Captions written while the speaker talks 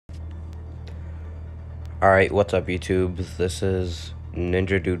Alright, what's up YouTube? This is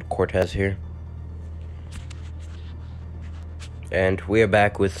Ninja Dude Cortez here. And we are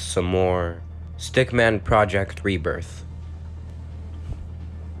back with some more Stickman Project Rebirth.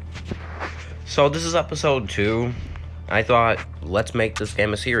 So this is episode 2. I thought, let's make this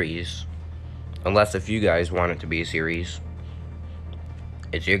game a series. Unless if you guys want it to be a series.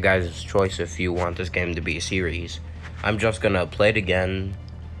 It's your guys' choice if you want this game to be a series. I'm just gonna play it again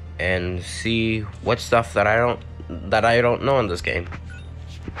and see what stuff that I don't know in this game.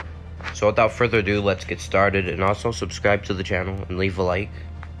 So without further ado, let's get started, and also subscribe to the channel and leave a like.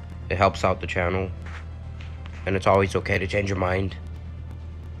 It helps out the channel, and it's always okay to change your mind.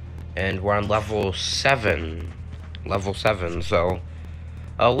 And we're on level 7. So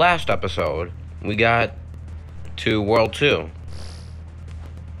last episode we got to world 2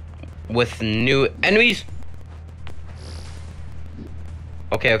 with new enemies.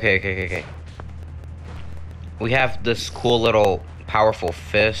 Okay. We have this cool little powerful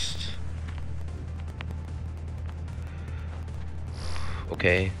fist.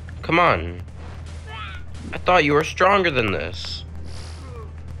 Okay, come on. I thought you were stronger than this.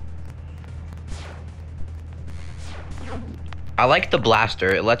 I like the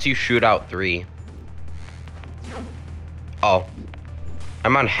blaster. It lets you shoot out 3. Oh.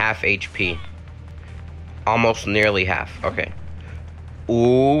 I'm on half HP. Almost nearly half. Okay.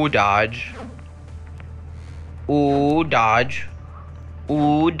 Ooh, dodge. Ooh, dodge.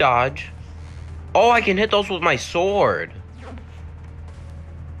 Ooh, dodge. Oh, I can hit those with my sword.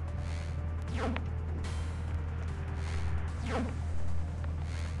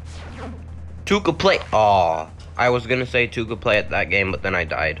 Two could play. Oh, I was gonna say 2 could play at that game, but then I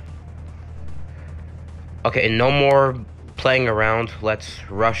died. Okay, no more playing around. Let's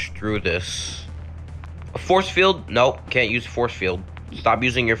rush through this. A force field? Nope, can't use force field. Stop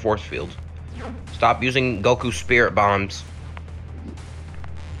using your force field. Stop using Goku spirit bombs.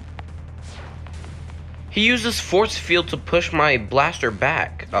 He uses force field to push my blaster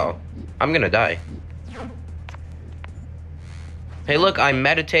back. Oh, I'm gonna die. Hey look, I'm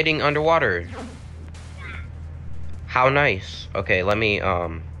meditating underwater. How nice. Okay, let me,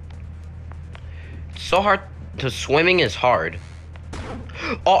 it's so hard to swimming is hard.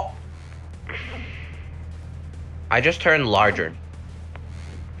 Oh! I just turned larger.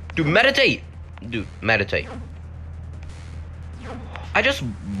 Dude, meditate! Dude, meditate. I just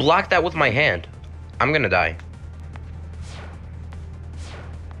blocked that with my hand. I'm gonna die.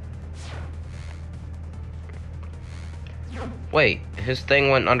 Wait, his thing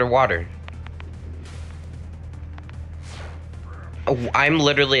went underwater. Oh, I'm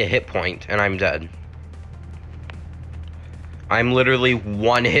literally a hit point, and I'm dead. I'm literally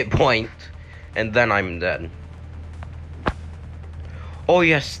 1 hit point, and then I'm dead. Oh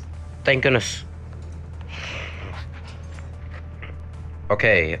yes, thank goodness.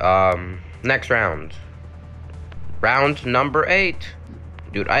 Okay, next round. Round number 8.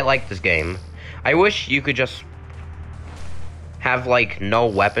 Dude, I like this game. I wish you could just have, like, no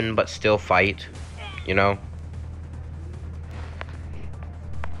weapon but still fight, you know?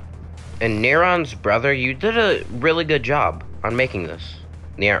 And Neron's brother, you did a really good job on making this.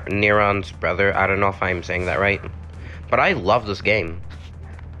 Neron's brother, I don't know if I'm saying that right, but I love this game.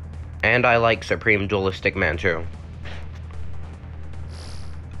 And I like Supreme Dualistic Man too.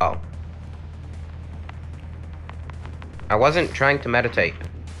 Oh. I wasn't trying to meditate.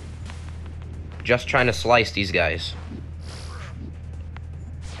 Just trying to slice these guys.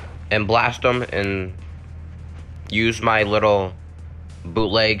 And blast them and use my little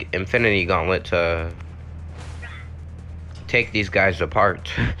bootleg infinity gauntlet to take these guys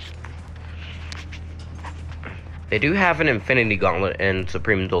apart. They do have an infinity gauntlet in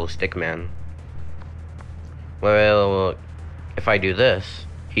Supreme Dualistic Man. Well, if I do this,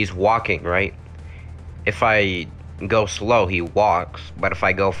 he's walking, right? If I go slow, he walks, but if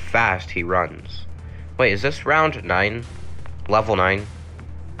I go fast, he runs. Wait, is this round 9? Level 9?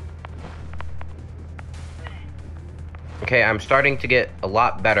 Okay, I'm starting to get a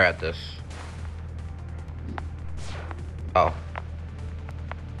lot better at this. Oh.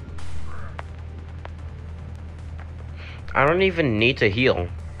 I don't even need to heal.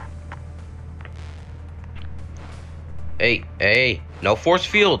 Hey, no force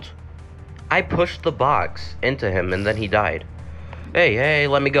field. I pushed the box into him and then he died. Hey,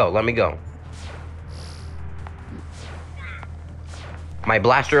 let me go. My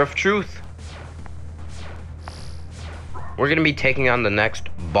blaster of truth. We're gonna be taking on the next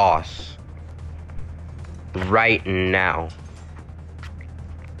boss right now.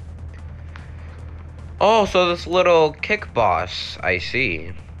 Oh, so this little kick boss, I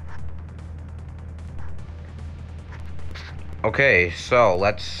see. Okay, so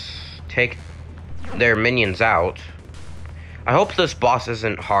let's take their minions out. I hope this boss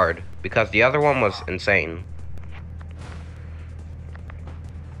isn't hard, because the other one was insane.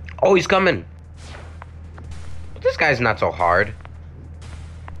 Oh, he's coming. This guy's not so hard.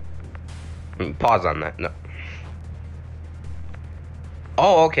 Pause on that. No.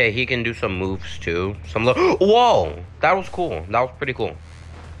 Oh, okay. He can do some moves too. Whoa! That was cool. That was pretty cool.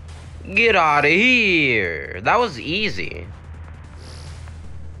 Get out of here. That was easy.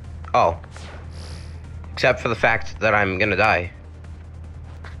 Oh. Except for the fact that I'm gonna die.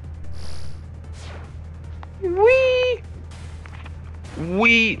 Wee!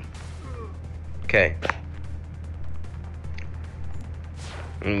 Wee! Okay.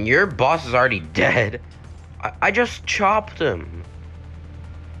 Your boss is already dead. I just chopped him.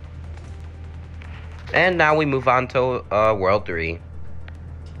 And now we move on to World 3.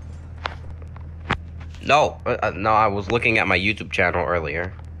 No, no, I was looking at my YouTube channel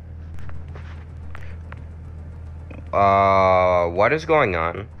earlier. What is going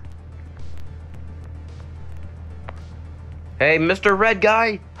on? Hey, Mr. Red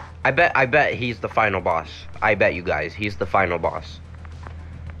Guy! I bet he's the final boss. I bet you guys, he's the final boss.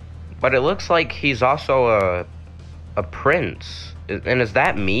 But it looks like he's also a prince. And is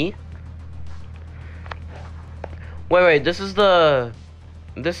that me? Wait, this is the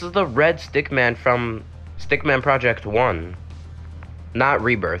red Stickman from Stickman Project 1. Not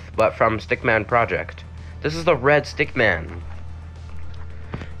Rebirth, but from Stickman Project. This is the red Stickman.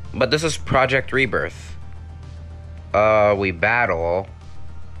 But this is Project Rebirth. We battle.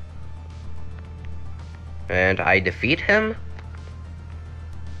 And I defeat him?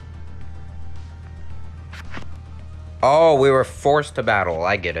 Oh, we were forced to battle.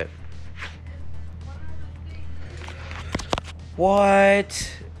 I get it.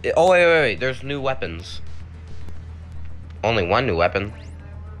 What? Oh, wait. There's new weapons. Only one new weapon.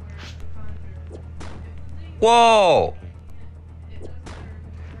 Whoa!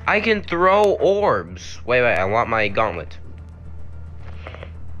 I can throw orbs. Wait, I want my gauntlet.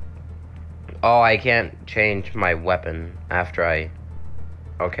 Oh, I can't change my weapon after I...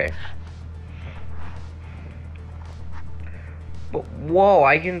 Okay. But, whoa,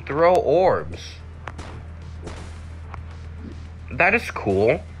 I can throw orbs. That is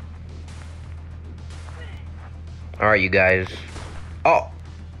cool. Alright, you guys. Oh!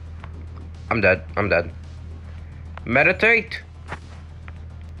 I'm dead. Meditate!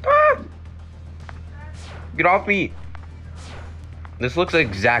 Ah! Get off me! This looks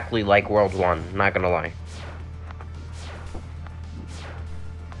exactly like World 1, not gonna lie.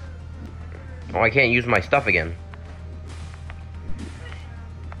 Oh, I can't use my stuff again.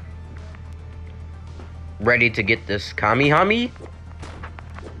 Ready to get this Kamihami?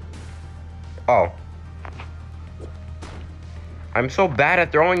 Oh. I'm so bad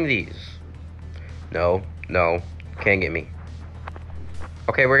at throwing these. No, can't get me.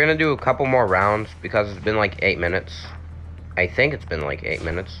 Okay, we're gonna do a couple more rounds because it's been like 8 minutes. I think it's been like 8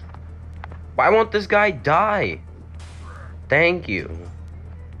 minutes. Why won't this guy die? Thank you.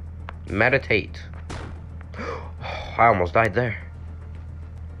 Meditate. I almost died there.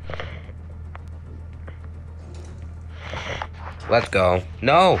 Let's go.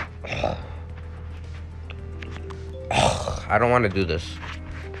 No! I don't want to do this.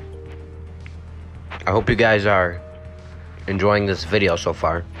 I hope you guys are enjoying this video so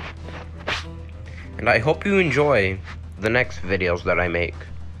far. And I hope you enjoy the next videos that I make.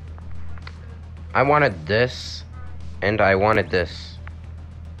 I wanted this, and I wanted this.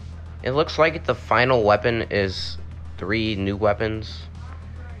 It looks like the final weapon is 3 new weapons.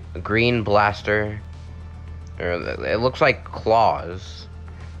 A green blaster. It looks like claws.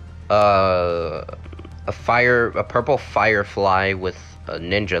 A purple firefly with a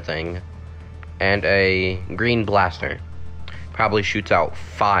ninja thing. And a green blaster. Probably shoots out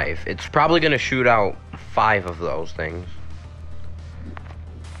 5. It's probably gonna shoot out 5 of those things.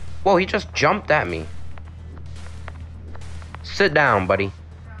 Whoa, he just jumped at me. Sit down, buddy.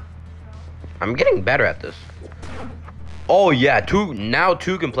 I'm getting better at this. Oh yeah, now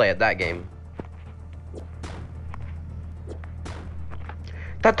two can play at that game.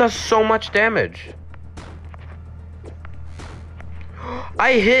 That does so much damage.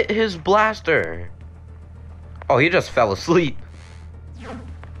 I hit his blaster. Oh, he just fell asleep.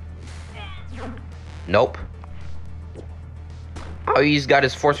 Nope. Oh, he's got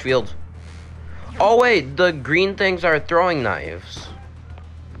his force field. Oh wait, the green things are throwing knives.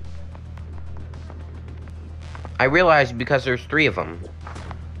 I realized because there's 3 of them.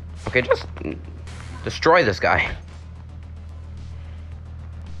 Okay, just destroy this guy.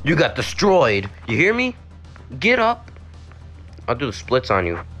 You got destroyed. You hear me? Get up. I'll do the splits on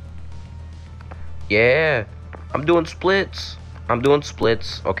you. Yeah. I'm doing splits. I'm doing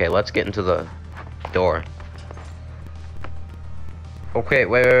splits. Okay, let's get into the door. Okay,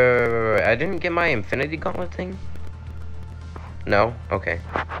 wait. I didn't get my infinity gauntlet thing? No? Okay.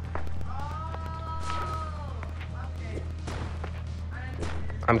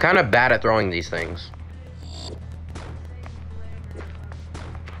 I'm kind of bad at throwing these things.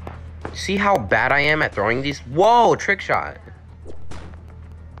 See how bad I am at throwing these? Whoa, trick shot.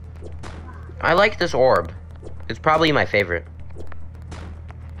 I like this orb. It's probably my favorite.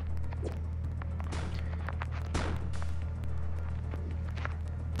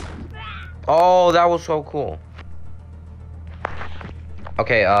 Oh, that was so cool.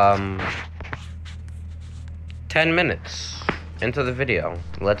 Okay, 10 minutes into the video.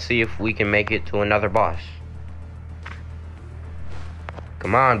 Let's see if we can make it to another boss.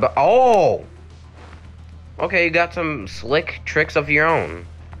 Come on, but oh! Okay, you got some slick tricks of your own.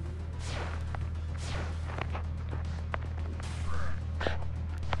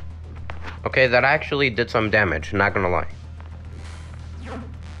 Okay, that actually did some damage, not gonna lie.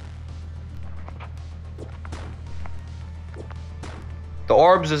 The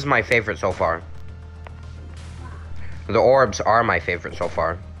orbs is my favorite so far. The orbs are my favorite so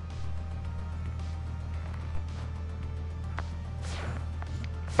far.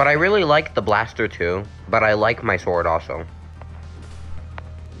 But I really like the blaster too, but I like my sword also.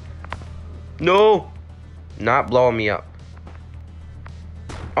 No! Not blowing me up.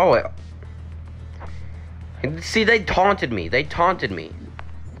 Oh, see, they taunted me. They taunted me.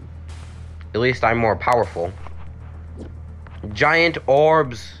 At least I'm more powerful. Giant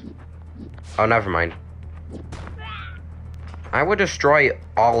orbs. Oh, never mind. I would destroy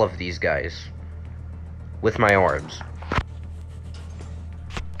all of these guys with my orbs.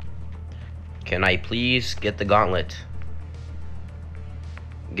 Can I please get the gauntlet?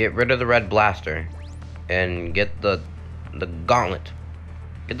 Get rid of the red blaster and get the gauntlet.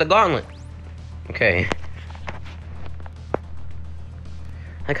 Get the gauntlet. Okay.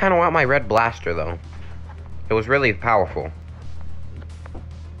 I kind of want my red blaster though. It was really powerful.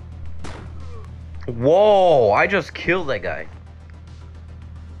 Whoa, I just killed that guy.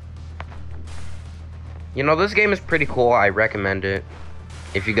 You know, this game is pretty cool. I recommend it.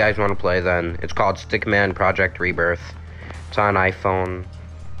 If you guys want to play, then it's called Stickman Project Rebirth. It's on iPhone.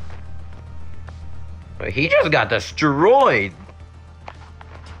 He just got destroyed.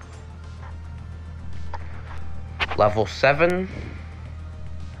 Level 7.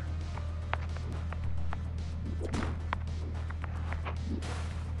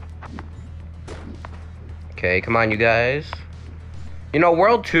 Okay, come on, you guys. You know,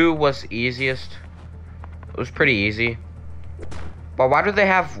 World 2 was easiest. It was pretty easy. But why do they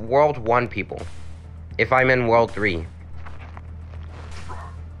have World 1 people? If I'm in World 3.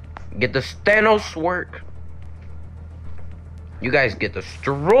 Get the Thanos work. You guys get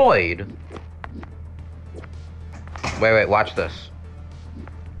destroyed. Wait, watch this.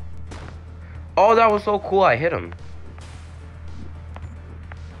 Oh, that was so cool, I hit him.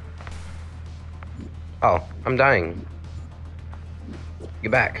 Oh, I'm dying.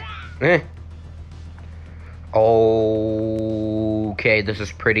 Get back. Okay, this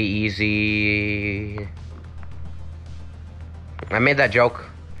is pretty easy. I made that joke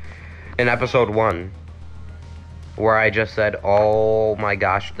in episode 1 where I just said, oh my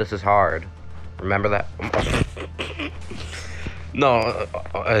gosh, this is hard. Remember that? No,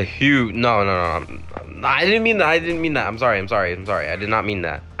 huge. No. I didn't mean that. I'm sorry. I did not mean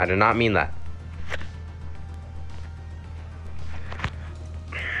that.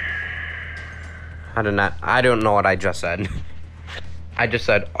 I don't know what I just said. I just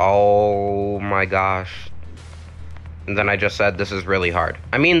said, oh my gosh. And then I just said, this is really hard.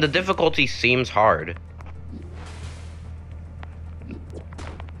 I mean, the difficulty seems hard.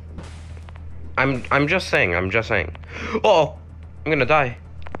 I'm just saying. Oh, I'm gonna die.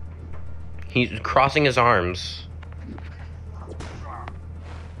 He's crossing his arms.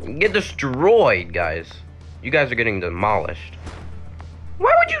 Get destroyed, guys. You guys are getting demolished.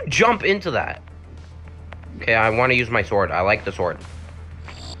 Why would you jump into that? Okay, I want to use my sword. I like the sword.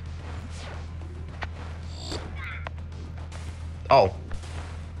 Oh.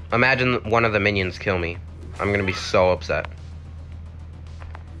 Imagine one of the minions kill me. I'm gonna be so upset.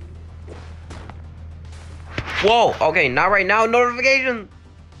 Whoa! Okay, not right now. Notification!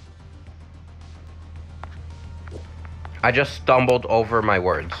 I just stumbled over my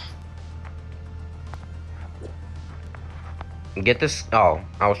words. Get this. Oh,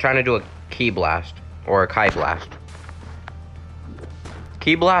 I was trying to do a key blast. Or a Kai blast.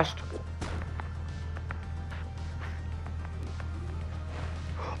 Key blast.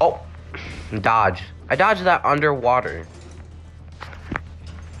 Dodge. I dodged that underwater.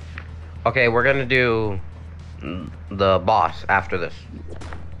 Okay, we're gonna do the boss after this.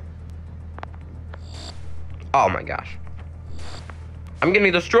 Oh my gosh. I'm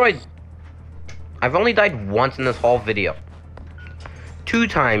getting destroyed. I've only died once in this whole video. 2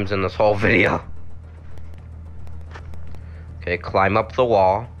 times in this whole video. Okay, climb up the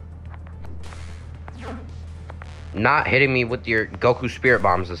wall. Not hitting me with your Goku spirit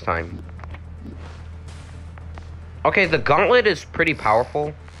bombs this time. Okay, the gauntlet is pretty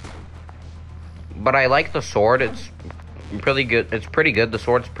powerful. But I like the sword. It's pretty good. It's pretty good. The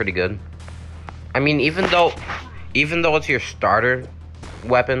sword's pretty good. I mean, even though it's your starter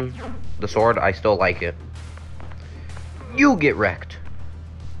weapon, the sword, I still like it. You get wrecked.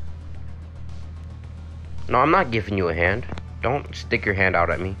 No, I'm not giving you a hand. Don't stick your hand out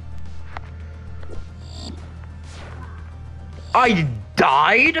at me. I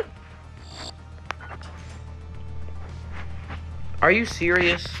died? Are you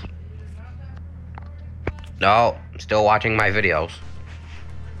serious? No, I'm still watching my videos.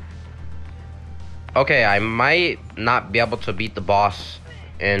 Okay, I might not be able to beat the boss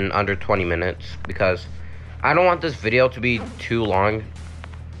in under 20 minutes because I don't want this video to be too long.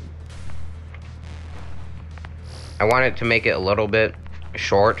 I want it to make it a little bit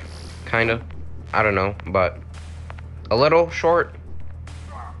short, kind of. I don't know, but a little short.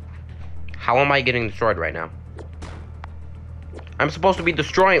 How am I getting destroyed right now? I'm supposed to be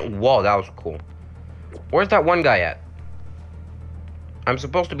destroying. Whoa, that was cool. Where's that one guy at? I'm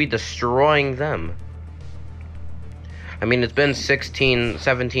supposed to be destroying them. I mean, it's been 17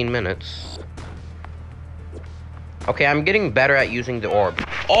 minutes. Okay, I'm getting better at using the orb.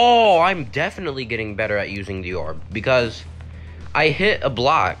 Oh, I'm definitely getting better at using the orb. Because I hit a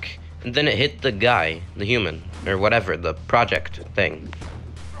block, and then it hit the guy, the human, or whatever, the project thing.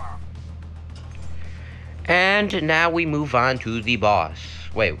 And now we move on to the boss.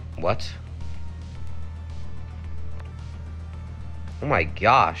 Wait, what? Oh my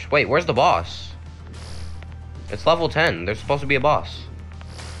gosh. Wait, where's the boss? It's level 10. There's supposed to be a boss.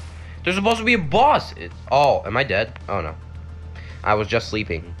 There's supposed to be a boss! Oh, am I dead? Oh no. I was just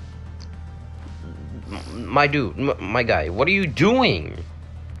sleeping. My dude, my guy, what are you doing?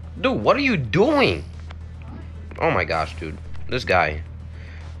 Dude, what are you doing? Oh my gosh, dude. This guy.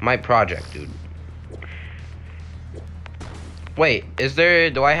 My project, dude. Wait,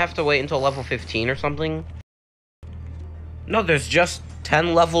 do I have to wait until level 15 or something? No, there's just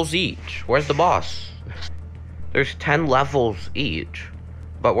 10 levels each. Where's the boss? There's 10 levels each.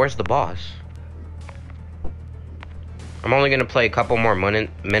 But where's the boss? I'm only gonna play a couple more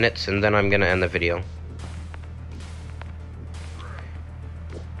minutes and then I'm gonna end the video.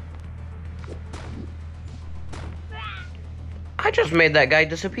 I just made that guy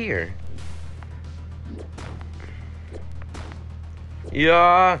disappear.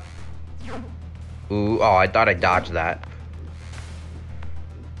 Yeah. Ooh, oh, I thought I dodged that.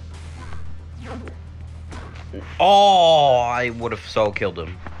 Oh, I would have so killed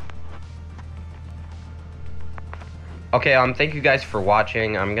him. Okay, thank you guys for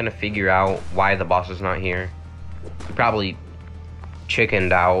watching. I'm gonna figure out why the boss is not here. He probably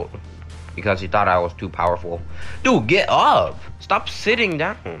chickened out because he thought I was too powerful. Dude, get up! Stop sitting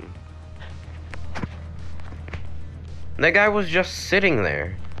down. That guy was just sitting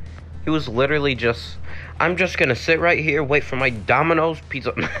there. He was literally just... I'm just gonna sit right here, wait for my Domino's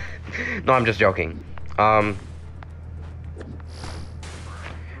pizza... No, I'm just joking.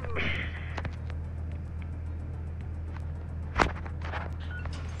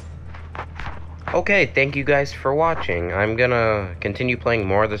 Okay, thank you guys for watching. I'm gonna continue playing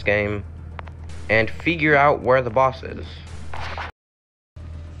more of this game and figure out where the boss is.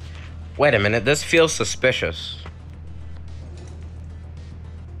 Wait a minute, this feels suspicious.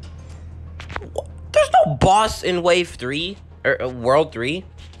 There's no boss in Wave 3? Or World 3?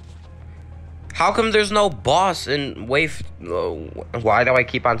 How come there's no boss in Wave... why do I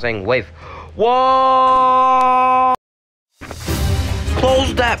keep on saying Wave? Whoa!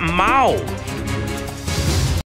 Close that mouth!